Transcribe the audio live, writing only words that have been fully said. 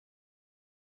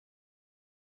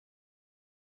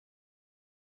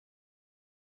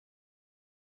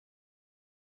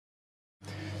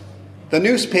The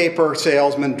newspaper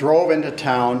salesman drove into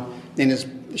town in his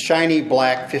shiny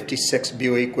black 56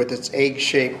 Buick with its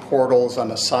egg-shaped portals on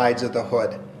the sides of the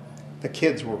hood. The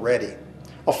kids were ready.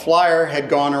 A flyer had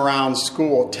gone around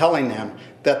school telling them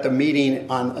of the meeting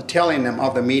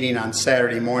on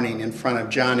Saturday morning in front of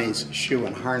Johnny's shoe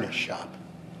and harness shop.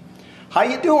 "How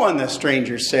you doing?" the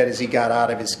stranger said as he got out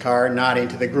of his car, nodding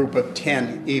to the group of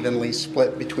 10 evenly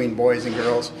split between boys and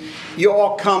girls. "You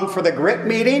all come for the grit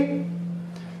meeting?"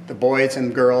 The boys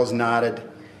and girls nodded.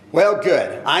 "Well,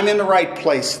 good. I'm in the right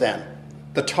place then."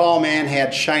 The tall man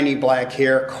had shiny black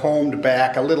hair, combed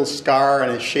back, a little scar on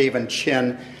his shaven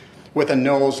chin, with a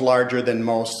nose larger than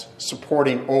most,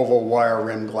 supporting oval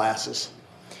wire-rimmed glasses.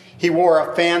 He wore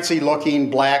a fancy-looking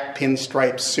black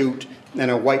pinstripe suit and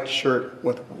a white shirt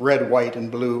with red, white,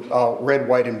 and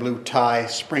blue tie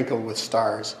sprinkled with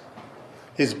stars.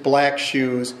 His black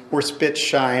shoes were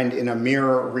spit-shined in a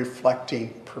mirror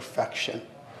reflecting perfection.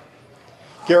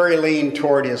 Gary leaned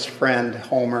toward his friend,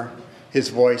 Homer, his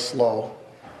voice low.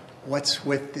 "What's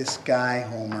with this guy,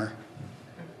 Homer?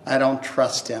 I don't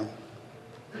trust him."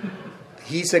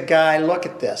 "He's a guy, look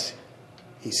at this,"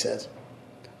 he says.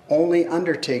 "Only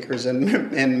undertakers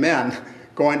and men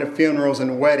going to funerals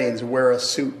and weddings wear a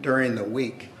suit during the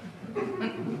week.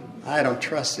 I don't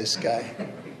trust this guy."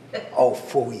 "Oh,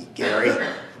 phooey, Gary.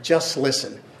 Just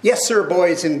listen." "Yes, sir,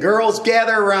 boys and girls,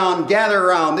 gather around, gather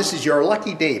around. This is your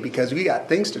lucky day because we got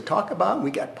things to talk about and we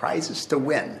got prizes to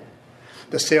win."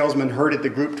 The salesman herded the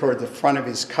group toward the front of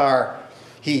his car.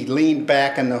 He leaned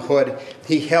back on the hood.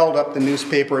 He held up the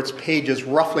newspaper, its pages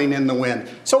ruffling in the wind.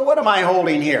 "So what am I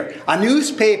holding here?" "A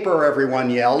newspaper,"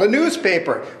 everyone yelled. "A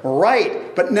newspaper."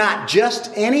 "Right, but not just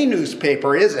any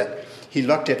newspaper, is it?" He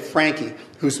looked at Frankie,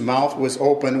 whose mouth was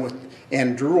open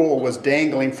and drool was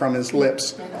dangling from his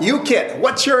lips. "You kid,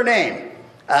 what's your name?"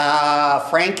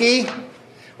 Frankie."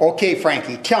 "Okay,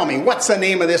 Frankie, tell me, what's the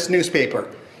name of this newspaper?"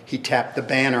 He tapped the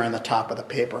banner on the top of the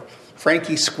paper.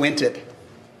 Frankie squinted.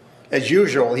 As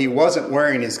usual, he wasn't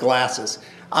wearing his glasses.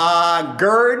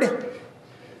 Gerd."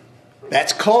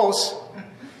 "That's close."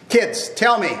 "Kids,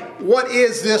 tell me, what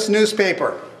is this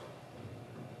newspaper?"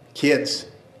 "Kids."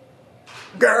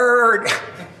 "Gerd."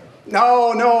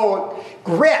 No.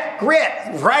 Grit.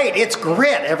 Right, it's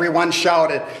Grit," everyone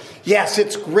shouted. "Yes,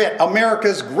 it's Grit,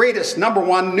 America's greatest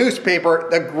 #1 newspaper,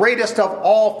 the greatest of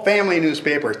all family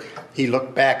newspapers." He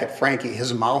looked back at Frankie,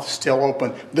 his mouth still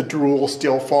open, the drool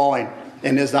still falling,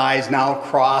 and his eyes now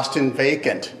crossed and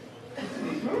vacant.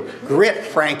 "Grit,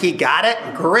 Frankie, got it?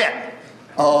 Grit."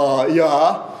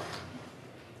 Yeah."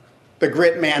 The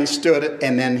Grit man stood,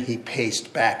 and then he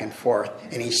paced back and forth,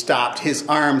 and he stopped, his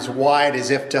arms wide as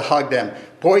if to hug them.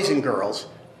 "Boys and girls,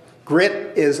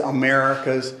 Grit is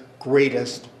America's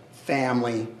greatest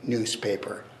family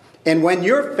newspaper. And when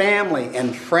your family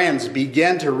and friends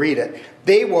begin to read it,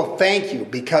 they will thank you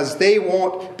because they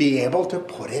won't be able to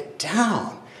put it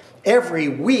down. Every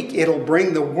week it'll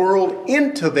bring the world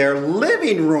into their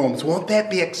living rooms. Won't that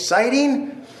be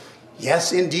exciting?"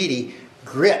 "Yes, indeedy.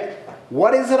 Grit.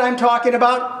 What is it I'm talking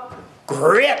about?"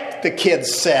 "Grit," the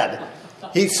kids said.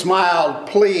 He smiled,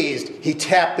 pleased. He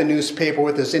tapped the newspaper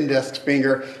with his index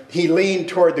finger. He leaned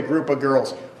toward the group of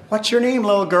girls. "What's your name,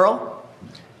 little girl?"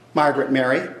 "Margaret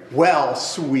Mary." "Well,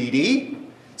 sweetie,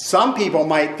 some people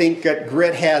might think that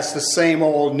Grit has the same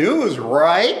old news,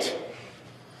 right?"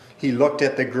 He looked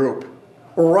at the group.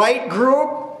 "Right, group?"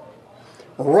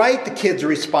 "Right," the kids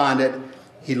responded.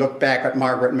 He looked back at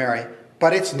Margaret Mary.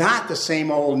 "But it's not the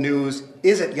same old news,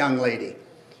 is it, young lady?"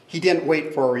 He didn't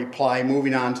wait for a reply,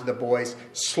 moving on to the boys,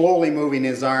 slowly moving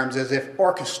his arms as if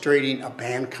orchestrating a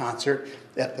band concert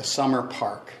at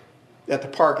the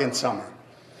park in summer.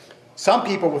 "Some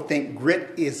people would think Grit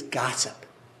is gossip.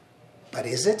 But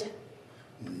is it?"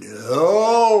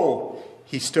 "No."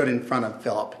 He stood in front of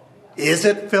Philip. "Is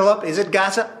it, Philip? Is it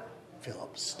gossip?"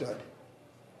 Philip stood.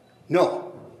 "No.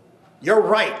 You're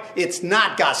right. It's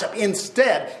not gossip.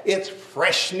 Instead, it's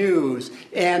fresh news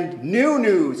and new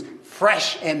news.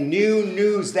 Fresh and new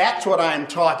news. That's what I'm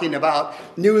talking about.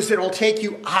 News that will take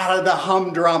you out of the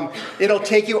humdrum. It'll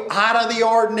take you out of the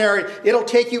ordinary. It'll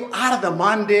take you out of the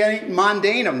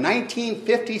mundane of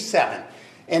 1957.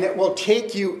 And it will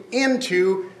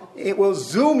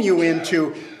zoom you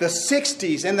into the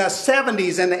 60s and the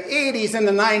 70s and the 80s and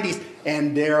the 90s.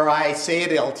 And dare I say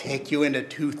it, it'll take you into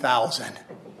 2000.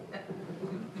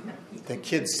 The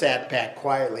kids sat back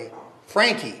quietly.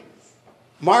 "Frankie,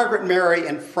 Margaret Mary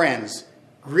and friends,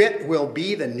 Grit will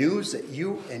be the news that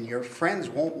you and your friends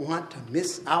won't want to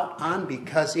miss out on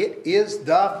because it is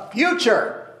the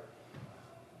future."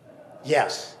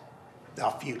 Yes, the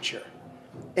future.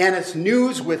 And it's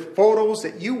news with photos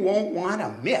that you won't want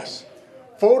to miss.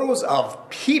 photos of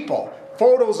people,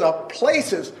 photos of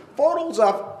places, photos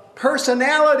of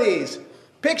personalities,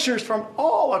 pictures from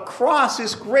all across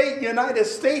this great United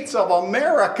States of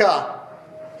America.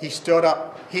 He stood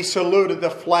up. He saluted the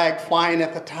flag flying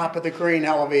at the top of the grain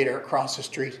elevator across the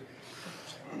street.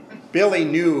 Homer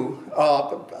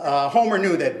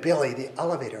knew that Billy, the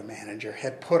elevator manager,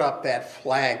 had put up that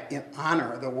flag in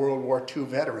honor of the World War II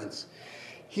veterans.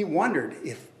 He wondered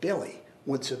if Billy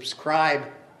would subscribe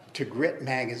to Grit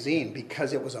magazine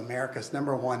because it was America's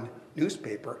 #1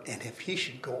 newspaper, and if he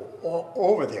should go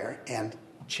over there and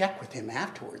check with him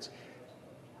afterwards.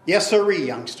 Yes, sirree,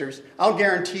 youngsters. I'll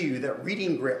guarantee you that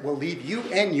reading Grit will leave you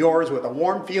and yours with a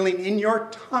warm feeling in your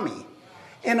tummy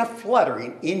and a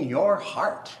fluttering in your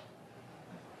heart.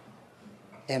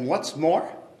 And what's more?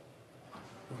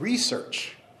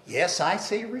 Research. Yes, I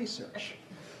say research.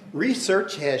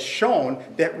 Research has shown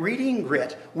that reading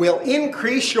Grit will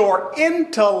increase your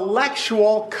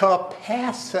intellectual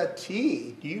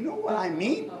capacity. Do you know what I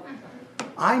mean?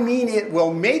 I mean it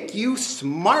will make you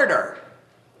smarter.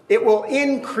 It will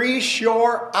increase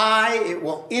your it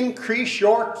will increase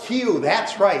your Q.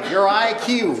 That's right, your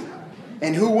IQ.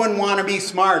 And who wouldn't want to be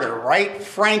smarter, right,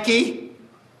 Frankie?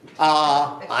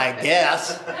 I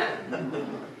guess.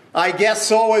 I guess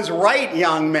so is right,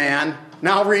 young man.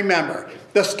 Now remember,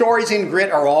 the stories in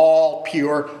Grit are all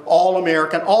pure, all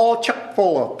American, all chock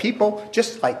full of people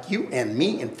just like you and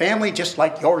me and family just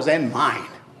like yours and mine.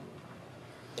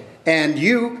 And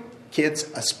you, kids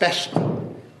especially,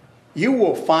 you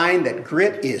will find that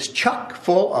Grit is chock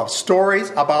full of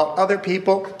stories about other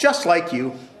people just like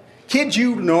you, kids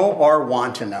you know or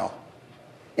want to know.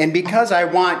 And because I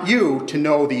want you to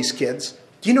know these kids,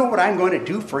 do you know what I'm going to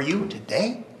do for you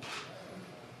today?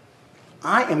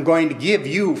 I am going to give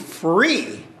you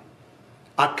free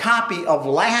a copy of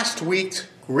last week's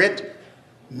Grit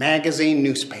magazine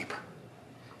newspaper.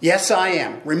 Yes, I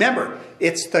am. Remember,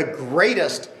 it's the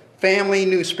greatest family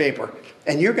newspaper,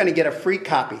 and you're going to get a free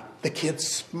copy. The kids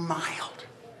smiled.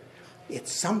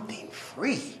 It's something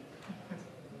free.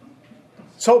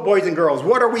 So, boys and girls,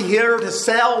 what are we here to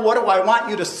sell? What do I want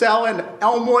you to sell in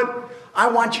Elmwood? I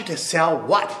want you to sell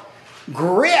what?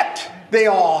 Grit, they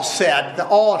all said. They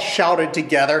all shouted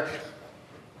together.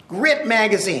 Grit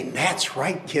magazine. That's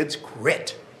right, kids,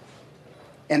 Grit.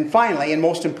 And finally, and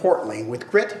most importantly, with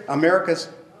Grit, America's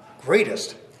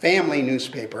greatest family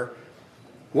newspaper,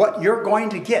 what you're going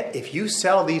to get if you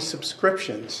sell these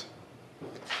subscriptions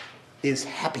is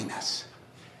happiness.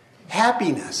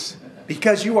 Happiness,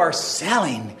 because you are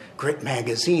selling Grit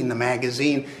magazine, the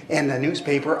magazine and the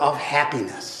newspaper of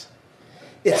happiness.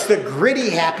 It's the gritty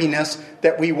happiness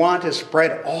that we want to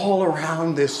spread all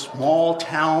around this small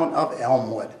town of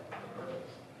Elmwood.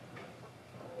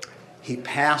 He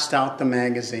passed out the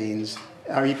magazines,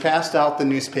 or he passed out the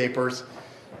newspapers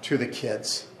to the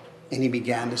kids, and he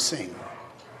began to sing.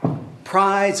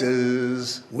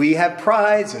 Prizes, we have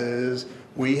prizes,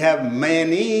 we have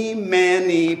many,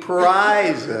 many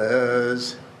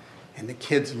prizes. And the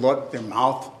kids looked, their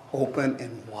mouth open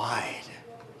and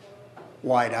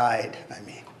wide-eyed, I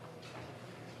mean.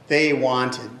 They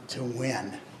wanted to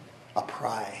win a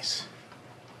prize.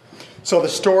 So the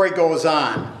story goes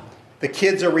on. The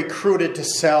kids are recruited to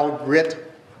sell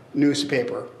Grit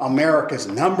newspaper, America's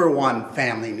 #1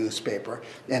 family newspaper,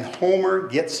 and Homer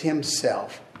gets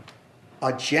himself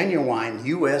a genuine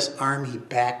U.S. Army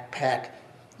backpack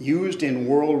used in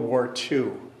World War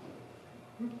II.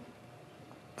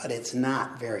 But it's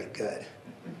not very good,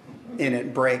 and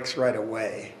it breaks right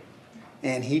away.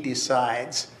 And he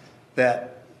decides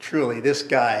that truly this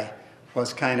guy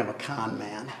was kind of a con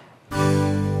man.